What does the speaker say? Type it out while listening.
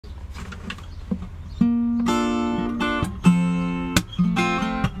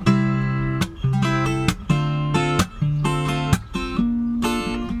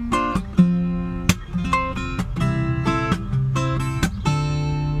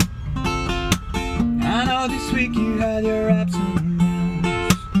know this week you had your ups and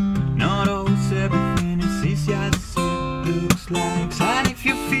downs. Not always everything is easy as it looks like. And if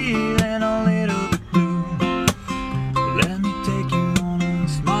you're feeling a little bit blue, let me take you on a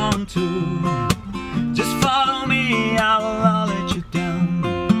small tour. Just follow me, I'll let you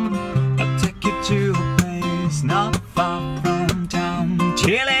down. I'll take you to a place not far from town.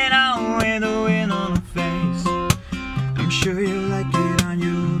 Chilling out with the wind on her face. I'm sure you'll like it and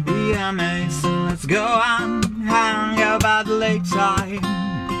you'll be amazed. So let's go and hang out by the lakeside.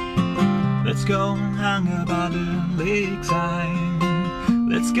 Let's go and hang out by the lakeside.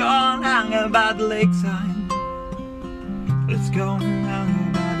 Let's go and hang out by the lakeside. Let's go and hang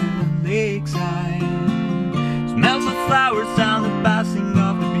out by the lakeside. Smells of flowers and the passing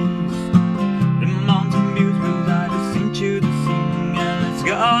of the bees. The mountain views will guide us into the sea. And let's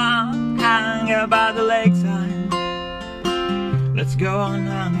go and hang out by the lakeside. Let's go and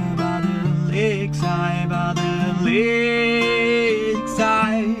hang out by the lakeside, by the lakeside.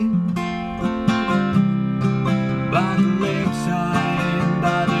 By the lakeside,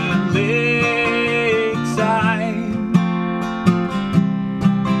 by the lakeside.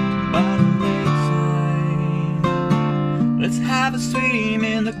 By the lakeside. Let's have a swim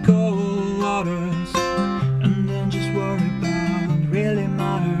in the cold waters, and then just worry about what really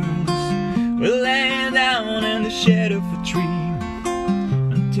matters. We'll lay down in the shade of a tree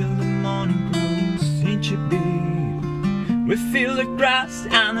until the morning grows inch deep. We feel the grass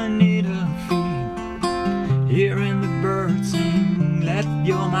and the need of feet, hearing the birds sing, let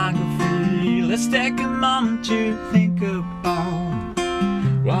your mind go free. Let's take a moment to think about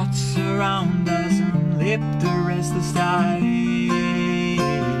what's around us and leave the rest aside.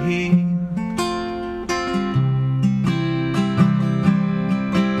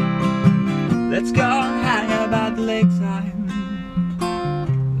 Let's go and hang out by the lakeside.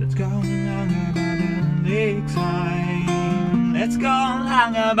 Let's go and hang out by the lakeside. Let's go and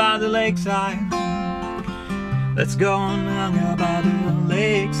hang out by the lakeside. Let's go and hang out by the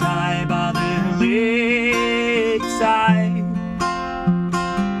lakeside, by the lakeside.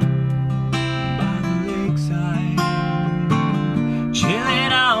 By the lakeside.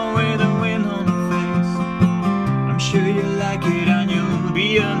 Chilling out with the wind on your face. I'm sure you'll like it and you'll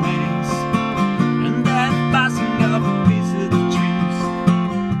be amazed. And that passing of a piece of the trees,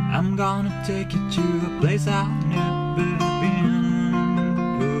 I'm gonna take you to a place I've never been.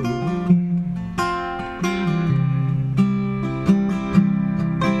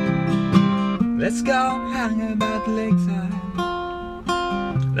 Let's go hang out by the lakeside.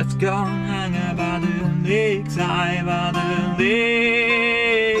 Let's go hang out by the lakeside, by the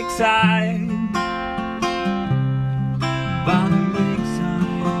lakeside. By the